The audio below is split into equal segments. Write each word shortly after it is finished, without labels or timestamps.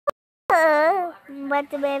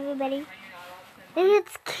What's up, everybody?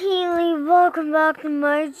 It's Keely. Welcome back to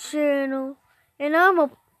my channel. And I'm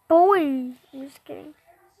a boy. I'm just kidding.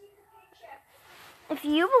 If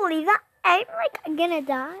you believe that, I'm gonna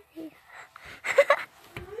die. I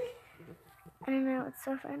don't know. It's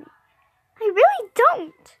so funny. I really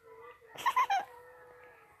don't.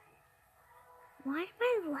 Why am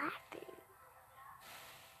I laughing?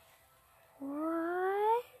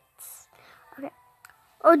 What? Okay.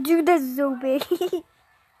 Oh, dude, that's so big.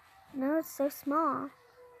 No, it's so small.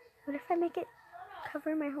 What if I make it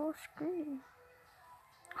cover my whole screen?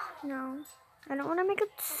 No, I don't want to make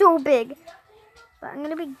it so big. But I'm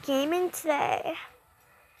going to be gaming today.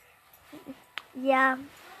 Yeah.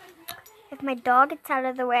 If my dog gets out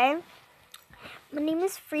of the way. My name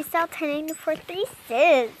is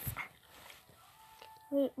Freestyle10943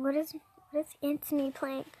 Wait, what is Anthony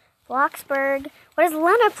playing? Bloxburg. What is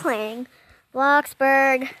Lena playing?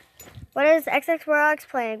 Bloxburg. What is XX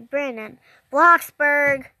playing? Brandon.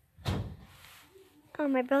 Bloxburg. Oh,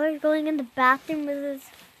 my brother's going in the bathroom with his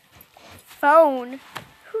phone.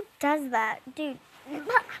 Who does that? Dude. Do it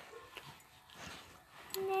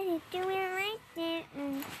like that.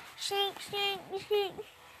 Shake, shake, shake.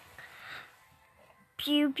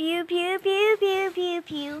 Pew, pew, pew, pew, pew, pew,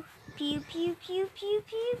 pew. Pew, pew, pew, pew,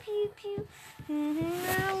 pew, pew, pew. I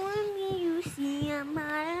want me to see I'm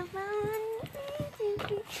out of fun.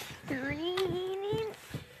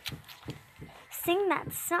 Sing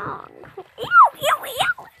that song. Ew, ew,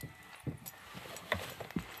 ew.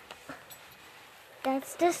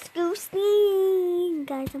 That's disgusting.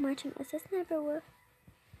 Guys, I'm watching this. This never worked.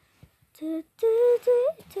 Legal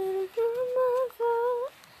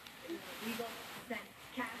send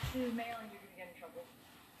cash through the mail and you're gonna get in trouble.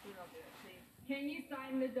 We don't do it, please. Can you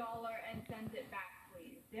sign the dollar and send it back,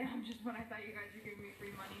 please? Damn, just when I thought you guys were giving me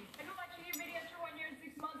free money. I've been watching your videos for 1 year and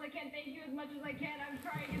 6 months. I can't thank you as much as I can. I'm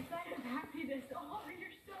crying inside of happiness. Oh,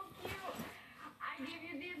 you're so cute. I gave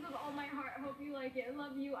you these with all my heart. Hope you like it. I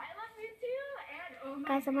love you. I love you too. And oh my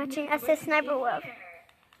Guys, I'm watching goodness, Sniper Wolf.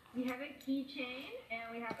 We have a keychain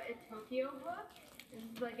and we have a Tokyo book. This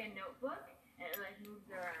is like a notebook and it like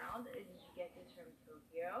moves around. And you get this from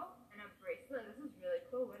Tokyo. And a bracelet. This is really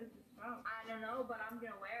cool. What is this from? I don't know, but I'm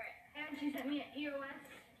gonna wear it. And she sent me an EOS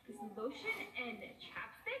lotion and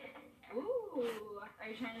chapstick. Ooh. Are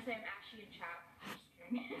you trying to say I'm ashy and chap? I'm just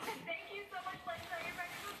kidding. Thank you so much, Lisa. Your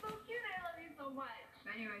breakfast was so cute. I love you so much.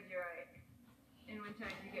 But anyways, you're right. In winter,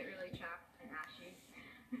 I do get really chapped and ashy.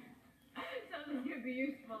 So this could be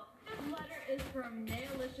useful. This letter is from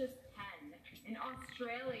Nailicious10 in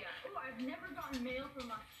Australia. Oh, I've never gotten mail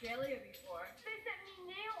from Australia before. They sent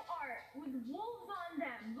me nail art with wolves on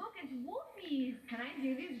them. Look, it's wolfies. Can I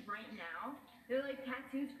do these right now? They're like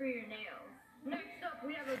tattoos for your nails. Next up,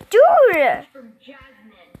 we have a Dude! from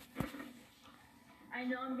Jasmine. I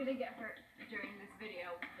know I'm gonna get hurt during this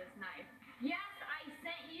video with this knife. Yes, I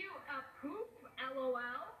sent you a poop, LOL.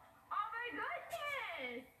 Oh my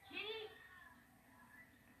goodness!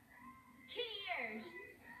 Kitty ears.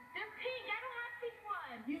 They're pink. I don't have pink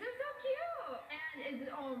ones. These are so cute. And it's,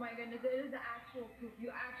 oh my goodness, it is the actual poop.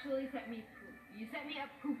 You actually sent me poop. You sent me a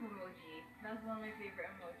poop emoji. That's one of my favorite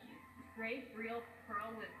emojis. Grape, real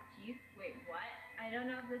pearl with teeth. Wait, what? I don't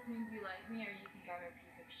know if this means you like me or you think I'm a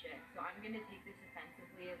piece of shit. So I'm gonna take this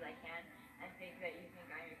offensively as I can and think that you think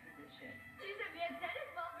I'm a piece of shit. She sent me a tennis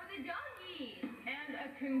ball for the doggies. And a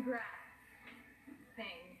congrats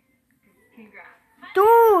thing. Congrats.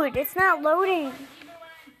 Dude, it's not loading. Even when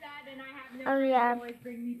I'm sad and I have no Oh, friends, yeah. you always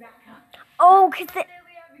bring me back up. Oh, because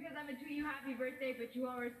Because I'm gonna tweet you happy birthday, but you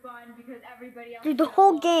won't respond because everybody else. dude, the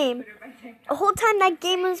whole game, the The whole time that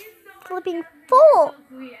game was flipping You're full. so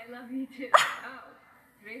sweet. I love you too. Oh,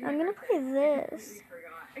 today's my I'm gonna birthday. play I this. completely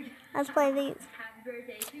forgot. Let's play these. Happy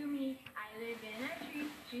birthday to me. I live in a tree.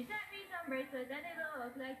 She sent me some bracelets and it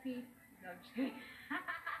looks like peace. No, I'm just kidding.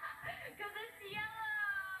 Because it's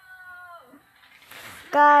yellow.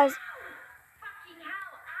 Guys, Fucking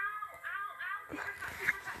hell. Ow, ow, ow.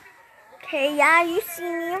 okay, yeah, you see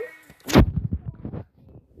me.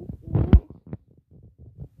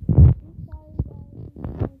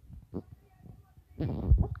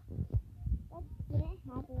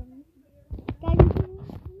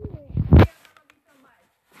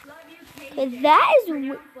 Okay, that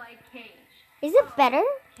is. Is it better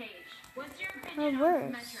What's your or opinion on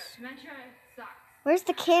worse? Metro sucks. Where's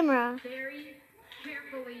the camera? Very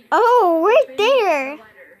carefully. Oh, right open there. the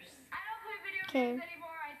letters. I don't play video Okay. games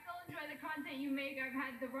anymore. I still enjoy the content you make. I've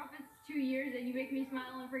had the roughest 2 years and you make me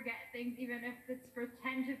smile and forget things even if it's for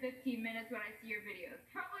 10 to 15 minutes when I see your videos.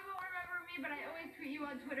 Probably won't remember me, but I always tweet you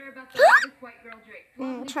on Twitter about the latest white girl drink.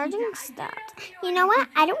 Charging stopped. You know what?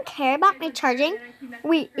 I don't care about my charging.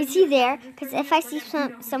 Wait, is he there? Because if I see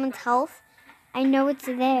someone's health, I know it's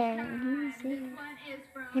there.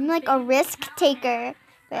 I'm like a risk taker,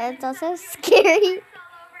 but it's also scary.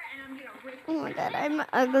 Oh my god, I'm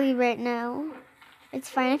ugly right now. It's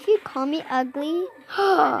fine if you call me ugly.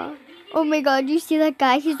 Oh my god, you see that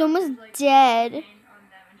guy? He's almost dead.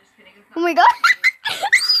 Oh my god.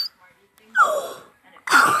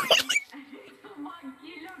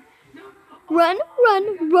 Run,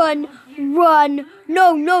 run, run, run.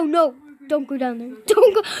 No, no, no. Don't go down there.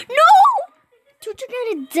 Don't go. No! Dude,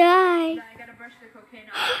 you're gonna die.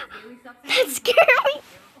 That scared me.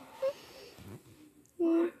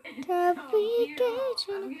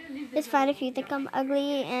 It's fine if you think I'm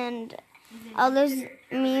ugly and all those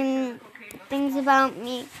mean things about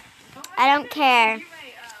me. I don't care.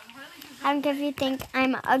 I don't care if you think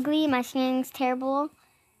I'm ugly, my skin's terrible.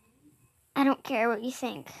 I don't care what you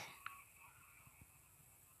think.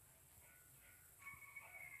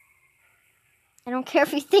 I don't care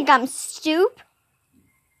if you think I'm stupid.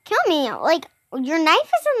 Kill me. Like, your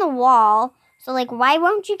knife is on the wall, so, like, why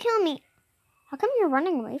won't you kill me? How come you're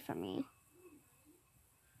running away from me?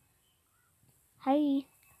 Hi.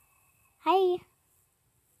 Hi.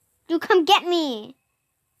 You come get me.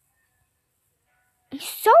 You're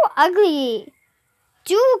so ugly.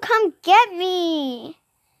 Do come get me.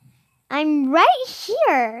 I'm right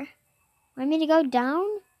here. Want me to go down?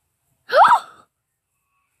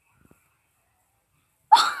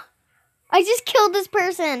 I just killed this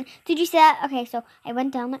person. Did you see that? Okay, so I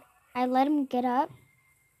went down. I let him get up.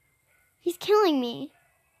 He's killing me.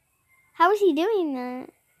 How is he doing that?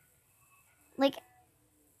 Like,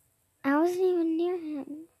 I wasn't even near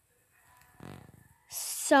him.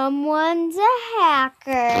 Someone's a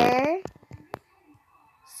hacker.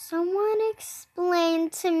 Someone explain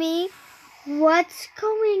to me what's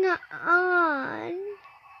going on.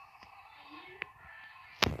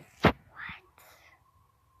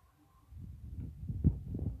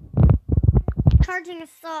 Charging is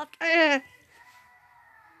soft. Okay,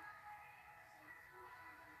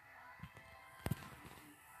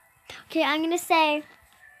 I'm gonna say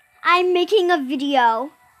I'm making a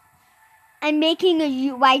video. I'm making a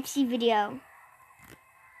YT video.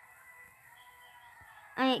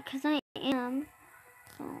 Cause I am.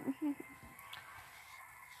 So.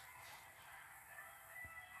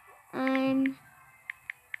 I'm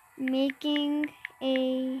making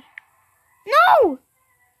a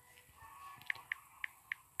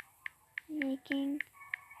making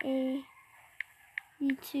a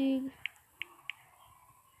YouTube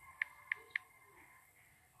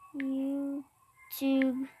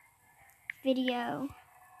video.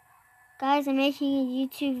 Guys, I'm making a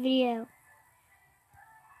YouTube video.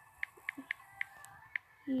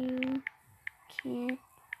 You can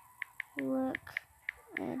look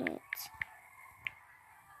at it.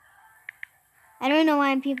 I don't know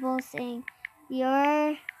why people saying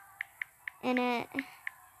you're in it.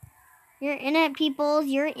 You're in it, peoples.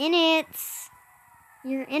 You're in it.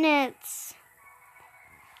 You're in it.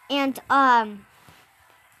 And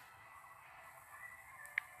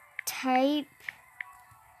type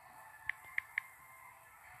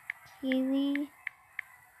Kaylee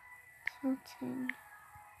Tilton.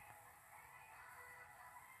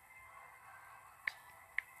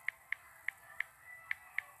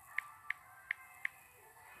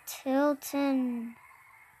 Tilton.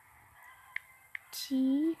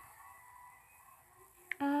 Tilton.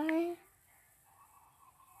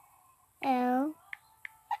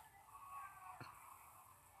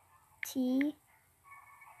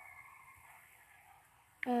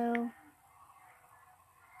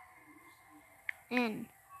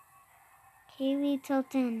 Kaylee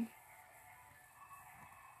Tilton.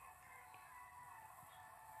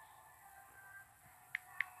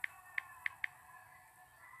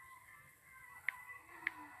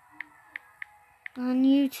 On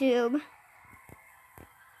YouTube.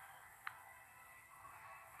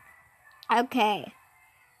 Okay.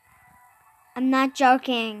 I'm not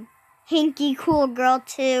joking. Hinky Cool Girl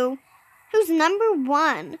 2. Who's number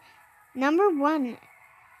one? Number one.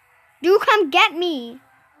 Do come get me.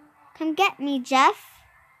 Come get me, Jeff.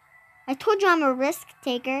 I told you I'm a risk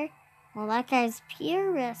taker. Well, that guy's pure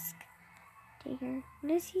risk taker.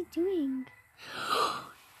 What is he doing?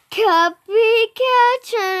 Copycat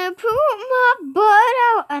trying to poop my butt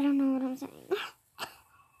out. I don't know what I'm saying.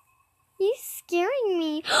 He's scaring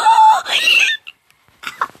me.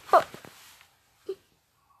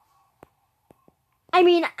 I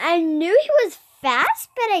mean, I knew he was fast,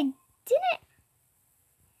 but I didn't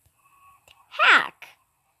hack.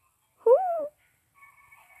 Who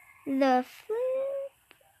the flip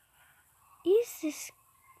is this?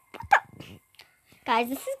 What the? Guys,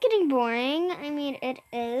 this is getting boring. I mean, it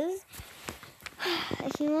is.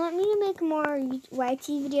 If you want me to make more YT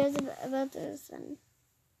videos about this, then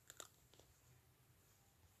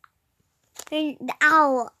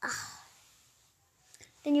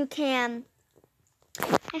then you can.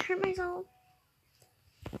 I hurt myself.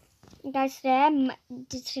 Guys,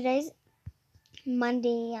 today's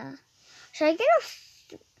Monday. Should I get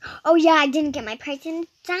oh yeah, I didn't get my price in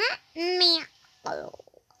that mail.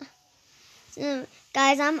 So,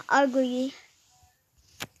 guys, I'm ugly.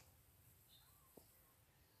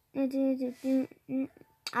 I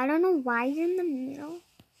don't know why it's in the middle.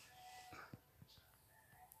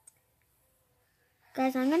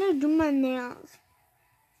 Guys, I'm gonna do my nails.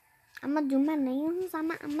 I'm gonna do my nails. I'm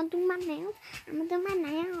gonna do my nails. I'm gonna do my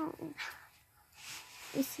nails.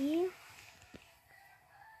 You see?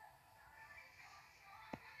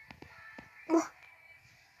 Oh.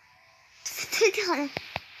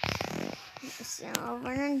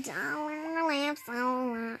 Silver and dollar lamps.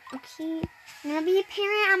 Okay. I'm gonna be a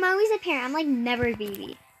parent. I'm always a parent. I'm like never a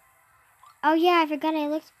baby. Oh yeah, I forgot I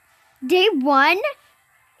looked. Day 1?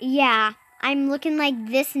 Yeah, I'm looking like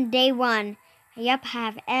this in day 1. Yep, I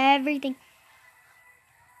have everything.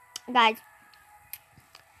 Guys,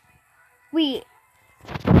 wait.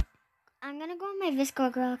 I'm gonna go on my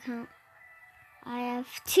Visco Girl account. I have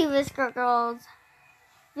 2 Visco Girl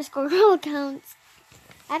accounts.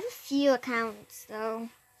 I have a few accounts though.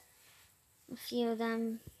 A few of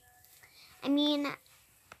them. I mean,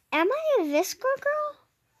 am I a Visco Girl?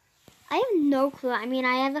 I have no clue. I mean,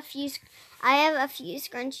 I have a few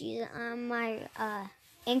scrunchies on my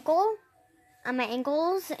ankles,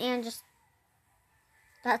 and just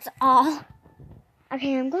that's all.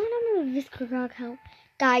 Okay, I'm going on the Visco Girl account.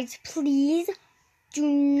 Guys, please do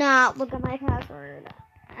not look at my password.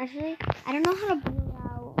 Actually, I don't know how to blur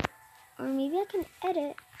out, or maybe I can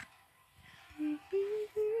edit.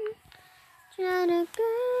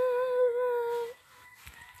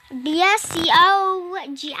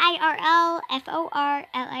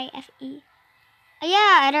 BSCOGIRLFORLAFE. Oh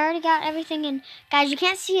yeah, I'd already got everything in. Guys, you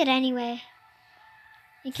can't see it anyway.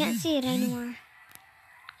 You can't see it anymore.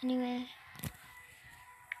 Anyway.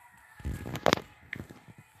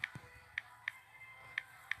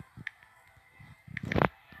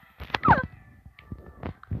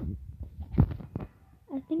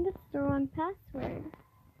 I think it's the wrong password.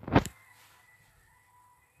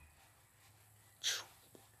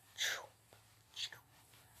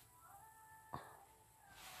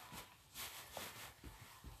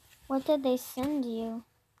 What did they send you?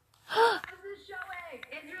 How's this showing?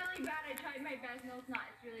 It's really bad. I tried my best. No, it's not.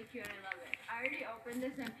 It's really cute. I love it. I already opened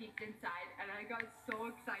this and peeked inside, and I got so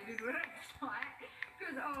excited when I saw it.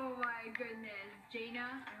 Because, oh my goodness.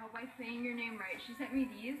 Jaina, I hope I'm saying your name right. She sent me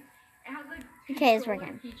these. It has like Okay, it's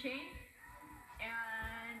controller working. keychain.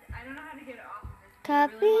 And I don't know how to get it off of this.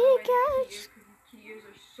 Copy, I really want to wear guys. these kitty ears because these kitty ears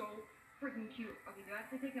are so freaking cute. Okay, do I have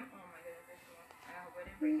to take them? Oh my goodness. I hope I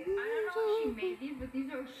didn't break it. I don't know if she made these, but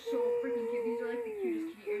these are so freaking cute. These are like the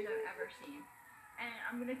cutest kitty ears I've ever seen. And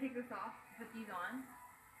I'm gonna take this off, put these on.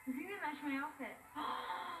 These are gonna match my outfit.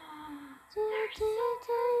 They're so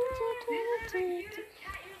cute. These are the cutest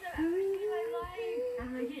cat ears I've ever seen in my life.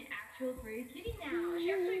 I'm like an actual furry kitty now.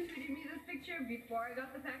 She actually tweeted me this picture before I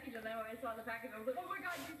got the package, and then when I saw the package, I was like, oh my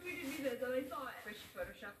god, you tweeted me this, and I saw it. But she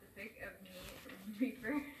photoshopped the pic of me,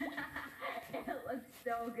 Reaper. It looks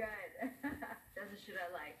so good. That's the shit I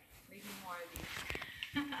like. Making more of these.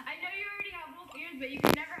 I know you already have both ears, but you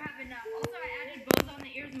can never have enough. Also, I added bows on the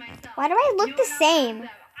ears myself. Why do I look the same?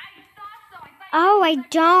 I thought so. Oh, I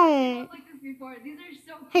don't. Like this before. These are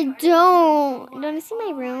so cute. I don't. Don't you see my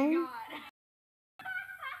room?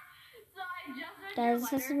 Guys,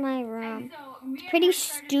 this is my room. Pretty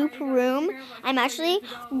stoop room. I'm actually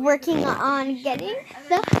working on getting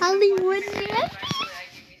the Hollywood man.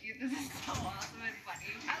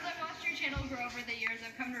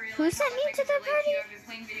 Who sent me to the party?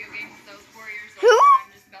 Who?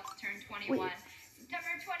 Wait.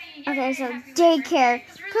 Okay, so daycare.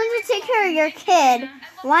 Come to take care of your kid.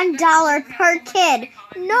 $1 per kid.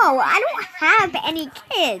 No, I don't have any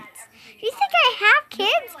kids. Do you think I have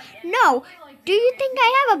kids? No. Do you think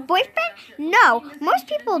I have a boyfriend? No. Most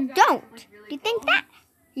people don't. Do you think that?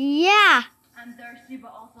 Yeah. I'm thirsty,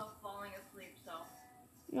 but also falling asleep, so.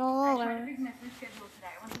 No. I tried to fix my sleep schedule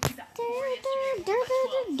today. I went to sleep at 4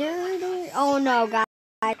 yesterday. Oh no, guys.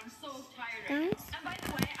 I'm so tired right now. And by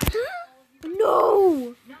the way,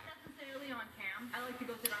 No. not necessarily on cam. I like to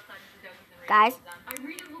go sit outside with the doggies and read Guys. them. I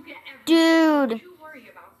read and look at everything. Dude. Don't you worry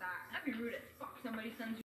about that. That'd be rude as fuck. Somebody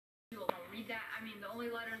sends you. Don't read that. I mean, the only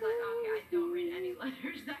letters I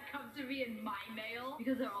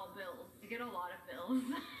all bills. I get a lot of bills.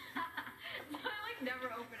 So I like never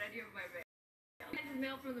open any of my mail. This is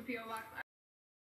mail from the P.O. Box.